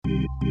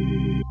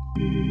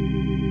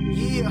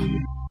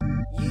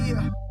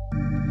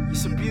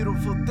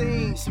beautiful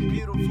thing. It's a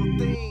beautiful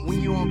thing.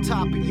 When you on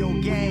top of your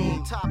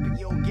game,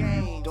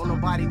 don't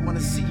nobody wanna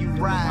see you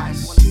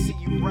rise.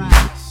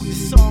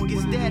 This song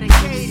is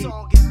dedicated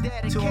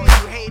to all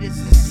you haters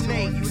and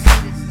snakes.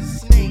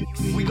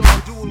 We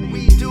gon' do what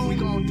we do,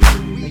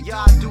 and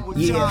y'all do what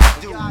y'all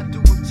do.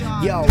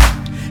 Yo,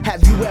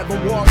 have you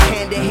ever walked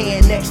hand in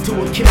hand next to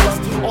a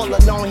killer? All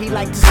alone he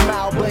like to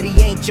smile, but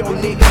he ain't your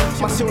nigga.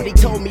 My shorty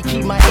told me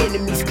keep my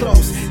enemies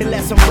close,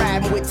 unless I'm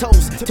riding with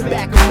toast to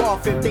back them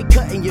off if they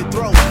cutting your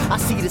throat. I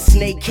see the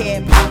snake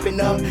head popping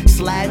up,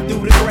 sliding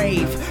through the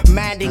grave,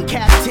 mind in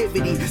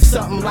captivity,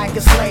 something like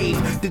a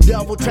slave. The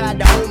devil tried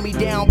to hold me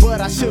down,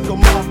 but I shook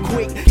him off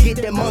quick. Get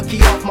that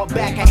monkey off my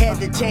back, I had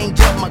to change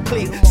up my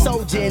clique.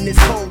 Soldier in this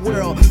cold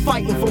world,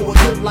 fighting for a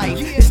good life.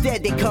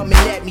 Instead they coming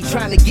at me,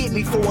 trying to get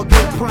me for a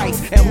good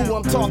price. And who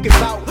I'm talking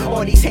about,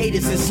 all these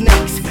haters and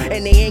snakes.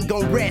 And they ain't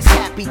gon' rest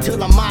happy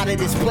till I'm out of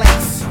this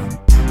place.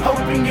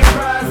 Open your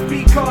eyes,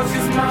 be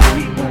cautious, my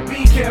people.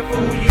 Be careful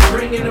who you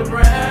bringing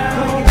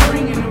around.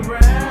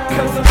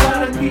 Cause a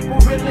lot of people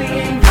really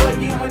ain't for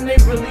you, and they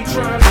really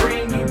try to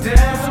bring you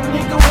down. So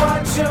nigga,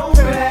 watch your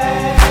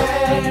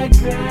back.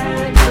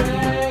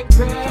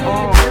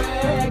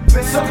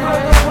 So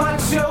brother,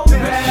 watch your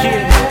back.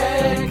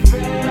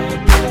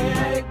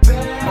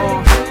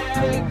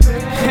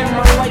 In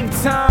my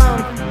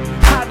lifetime,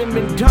 I done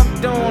been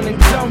dumped on and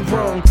dumped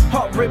wrong.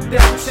 Heart ripped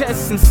out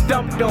chest and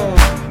stumped on.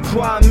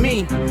 Why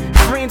me?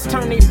 Friends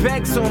turn their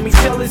backs on me,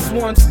 jealous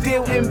ones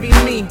still envy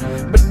me.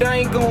 But I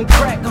ain't gon'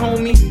 crack,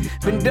 homie.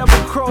 Been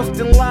double crossed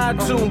and lied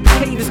to.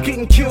 Haters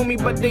couldn't kill me,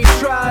 but they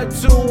tried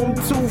to. I'm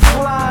too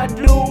fly,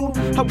 dude.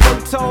 I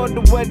worked hard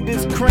to wear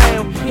this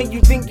crown. And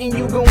you thinking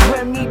you gon'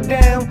 wear me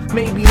down?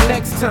 Maybe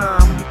next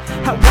time.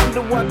 I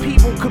wonder why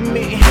people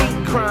commit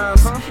hate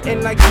crimes.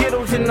 And like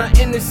ghettos in our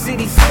inner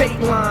city state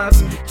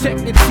lines. Check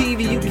the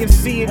TV, you can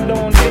see it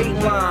on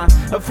Dateline.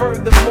 Or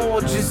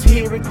furthermore, just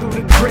hear it through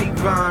the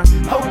grapevine.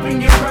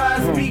 Open your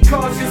eyes, be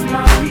cautious,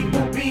 my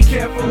people. Be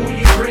careful who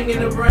you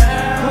bringing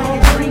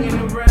around.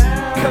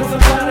 Cause a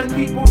lot of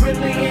people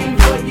really ain't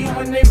for you,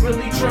 and they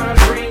really try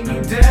to bring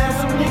you down.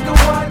 So nigga,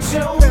 watch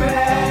your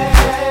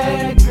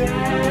back.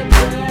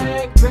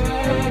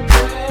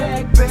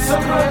 So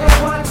brother,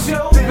 watch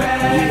your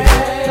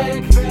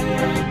back.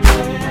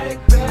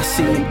 I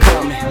see him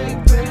coming.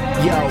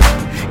 Yo,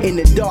 in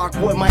the dark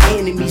where my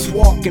enemies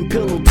walk and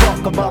pillow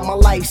talk about my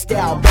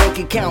lifestyle, bank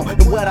account,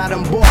 and what I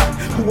done bought.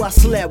 Who I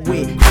slept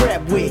with,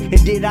 crept with,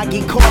 and did I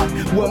get caught?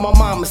 Where my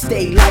mama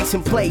stayed,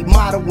 license plate,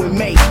 model and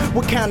make.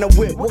 What kind of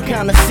whip, what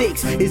kind of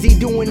six? Is he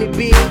doing it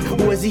big,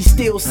 or is he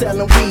still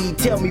selling weed?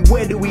 Tell me,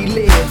 where do we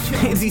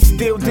live? Is he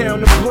still down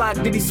the block?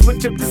 Did he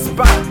switch up the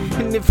spot?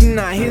 And if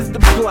not, here's the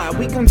plot.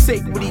 We gon'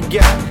 take what he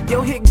got.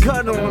 Yo, hit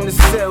gutter on the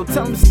cell.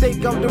 Tell him to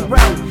stake out the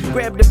route.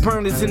 Grab the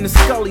burners and the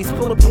scullies.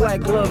 Pull the black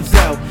gloves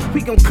out.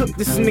 We gon' cook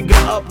this nigga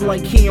up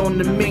like he on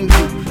the menu.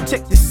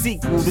 Check the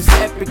sequel. This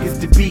epic is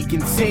to be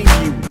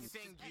continued.